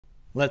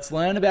Let's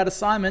learn about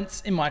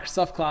assignments in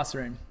Microsoft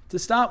Classroom. To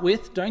start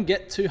with, don't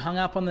get too hung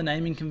up on the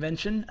naming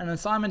convention. An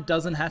assignment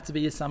doesn't have to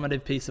be a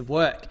summative piece of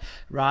work.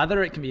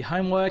 Rather, it can be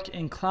homework,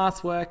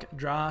 in-class work,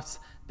 drafts.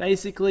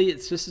 Basically,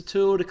 it's just a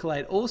tool to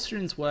collate all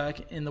students'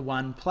 work in the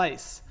one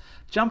place.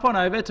 Jump on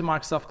over to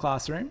Microsoft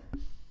Classroom.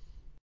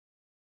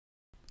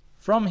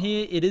 From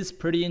here, it is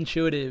pretty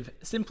intuitive.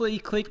 Simply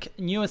click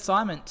New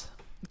Assignment.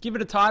 Give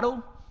it a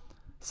title,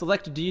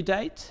 select a due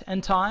date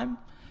and time,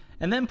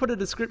 and then put a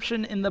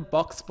description in the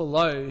box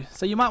below.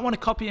 So you might want to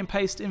copy and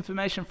paste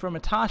information from a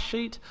task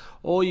sheet,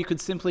 or you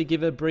could simply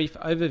give a brief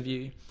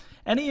overview.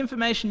 Any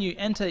information you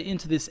enter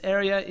into this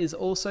area is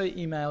also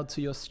emailed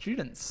to your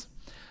students.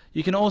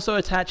 You can also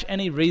attach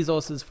any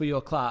resources for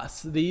your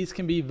class. These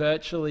can be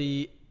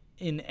virtually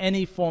in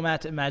any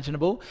format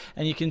imaginable,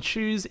 and you can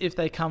choose if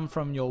they come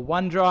from your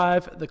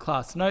OneDrive, the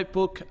class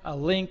notebook, a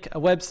link, a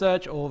web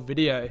search, or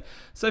video.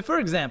 So for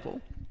example,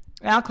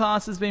 our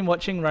class has been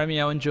watching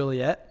Romeo and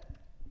Juliet.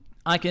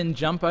 I can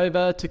jump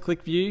over to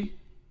Click View,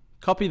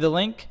 copy the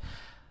link,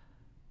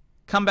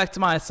 come back to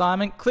my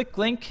assignment, click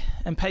link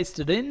and paste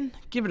it in,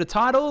 give it a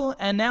title,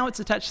 and now it's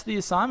attached to the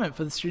assignment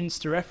for the students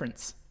to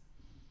reference.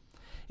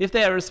 If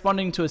they are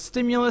responding to a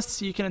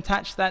stimulus, you can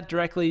attach that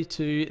directly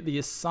to the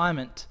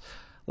assignment.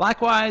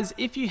 Likewise,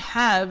 if you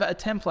have a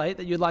template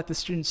that you'd like the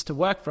students to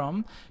work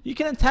from, you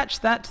can attach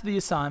that to the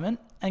assignment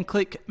and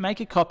click Make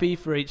a Copy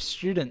for each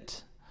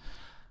student.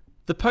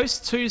 The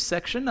Post To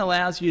section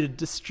allows you to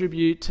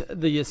distribute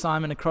the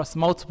assignment across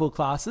multiple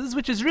classes,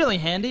 which is really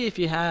handy if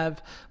you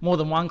have more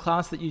than one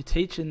class that you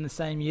teach in the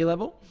same year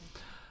level.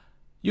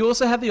 You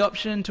also have the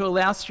option to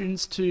allow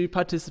students to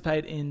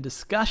participate in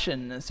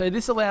discussion. So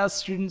this allows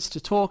students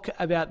to talk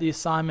about the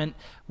assignment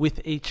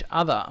with each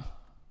other.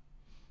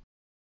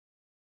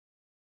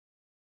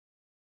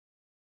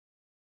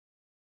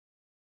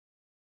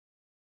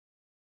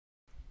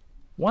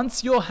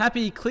 Once you're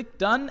happy, click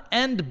Done,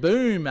 and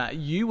boom,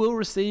 you will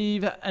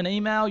receive an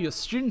email, your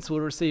students will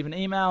receive an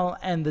email,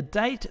 and the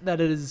date that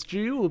it is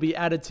due will be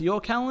added to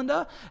your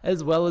calendar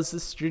as well as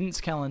the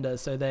student's calendar,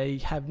 so they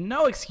have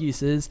no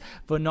excuses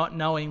for not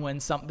knowing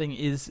when something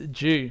is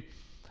due.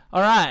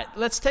 Alright,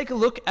 let's take a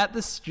look at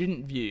the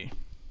student view.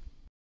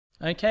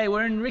 Okay,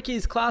 we're in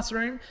Ricky's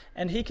classroom,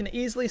 and he can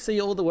easily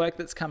see all the work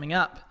that's coming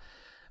up.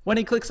 When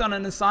he clicks on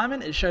an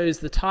assignment, it shows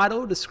the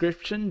title,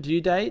 description,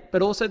 due date,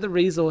 but also the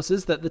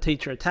resources that the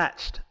teacher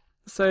attached.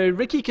 So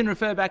Ricky can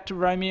refer back to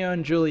Romeo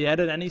and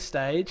Juliet at any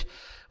stage,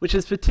 which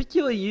is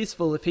particularly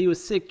useful if he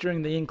was sick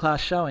during the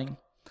in-class showing.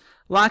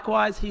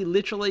 Likewise, he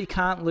literally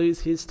can't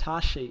lose his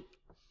task sheet.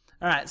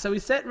 Alright, so we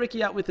set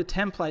Ricky up with a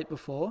template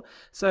before,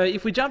 so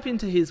if we jump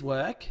into his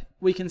work,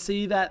 we can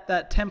see that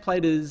that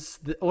template is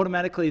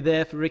automatically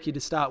there for Ricky to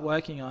start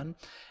working on,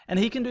 and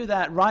he can do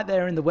that right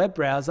there in the web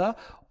browser,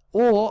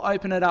 or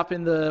open it up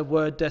in the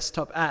Word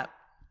desktop app.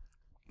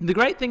 The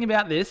great thing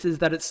about this is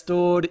that it's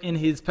stored in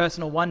his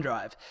personal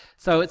OneDrive,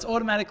 so it's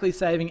automatically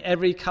saving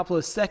every couple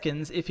of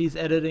seconds if he's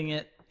editing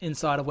it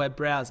inside a web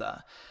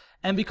browser.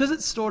 And because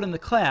it's stored in the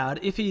cloud,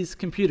 if his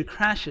computer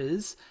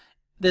crashes,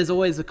 there's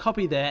always a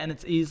copy there and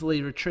it's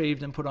easily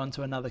retrieved and put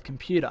onto another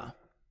computer.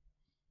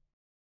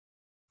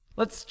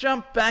 Let's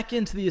jump back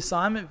into the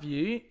assignment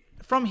view.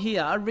 From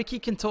here, Ricky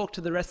can talk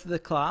to the rest of the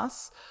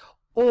class,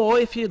 or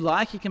if you'd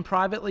like, you can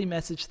privately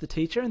message the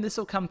teacher, and this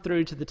will come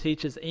through to the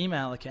teacher's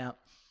email account.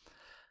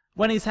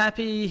 When he's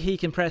happy, he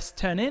can press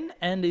Turn In,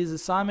 and his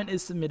assignment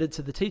is submitted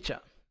to the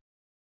teacher.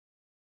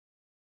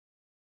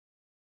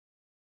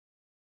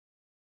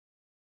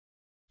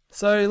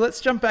 So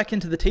let's jump back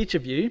into the teacher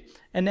view,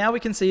 and now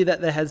we can see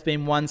that there has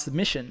been one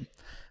submission.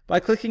 By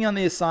clicking on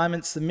the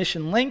assignment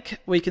submission link,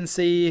 we can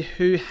see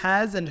who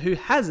has and who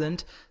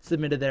hasn't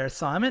submitted their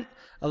assignment,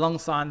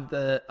 alongside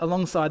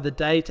the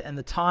date and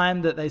the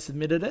time that they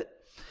submitted it.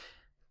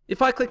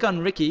 If I click on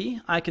Ricky,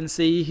 I can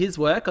see his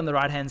work on the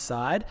right hand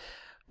side,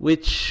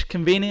 which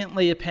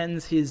conveniently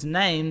appends his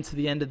name to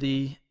the end of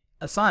the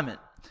assignment.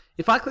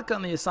 If I click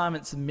on the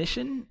assignment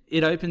submission,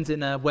 it opens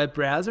in a web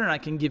browser and I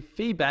can give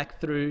feedback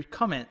through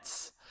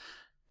comments.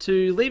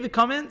 To leave a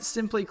comment,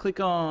 simply click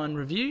on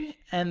Review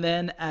and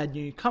then Add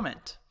New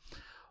Comment.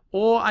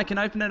 Or I can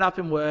open it up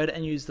in Word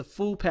and use the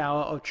full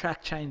power of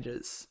Track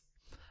Changes.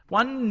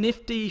 One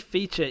nifty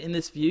feature in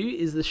this view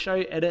is the Show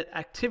Edit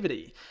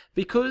activity.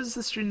 Because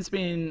the student's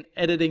been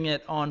editing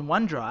it on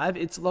OneDrive,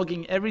 it's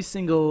logging every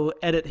single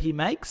edit he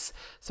makes,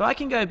 so I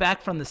can go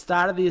back from the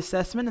start of the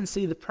assessment and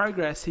see the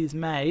progress he's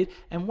made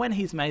and when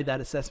he's made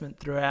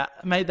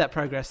that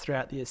progress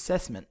throughout the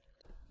assessment.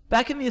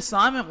 Back in the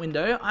assignment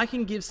window, I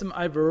can give some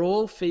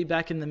overall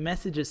feedback in the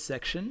messages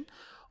section,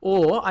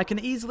 or I can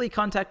easily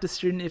contact a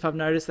student if I've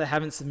noticed they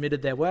haven't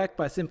submitted their work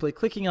by simply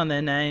clicking on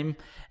their name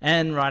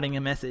and writing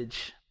a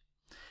message.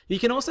 You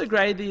can also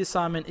grade the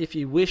assignment if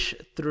you wish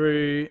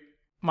through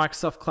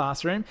Microsoft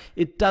Classroom.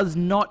 It does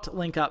not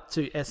link up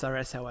to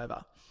SRS,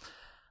 however.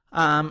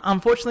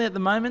 Unfortunately, at the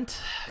moment,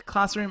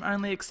 Classroom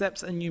only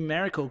accepts a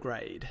numerical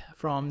grade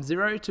from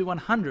 0 to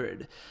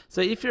 100.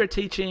 So if you're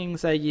teaching,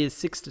 say, years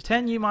 6 to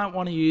 10, you might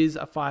want to use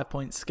a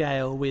 5-point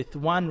scale with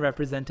 1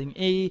 representing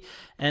E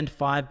and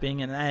 5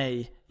 being an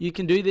A. You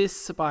can do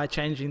this by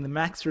changing the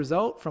max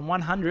result from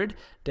 100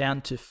 down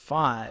to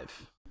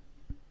 5.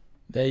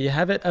 There you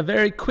have it, a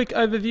very quick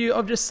overview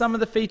of just some of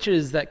the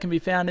features that can be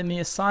found in the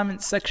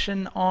assignments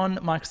section on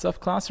Microsoft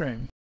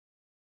Classroom.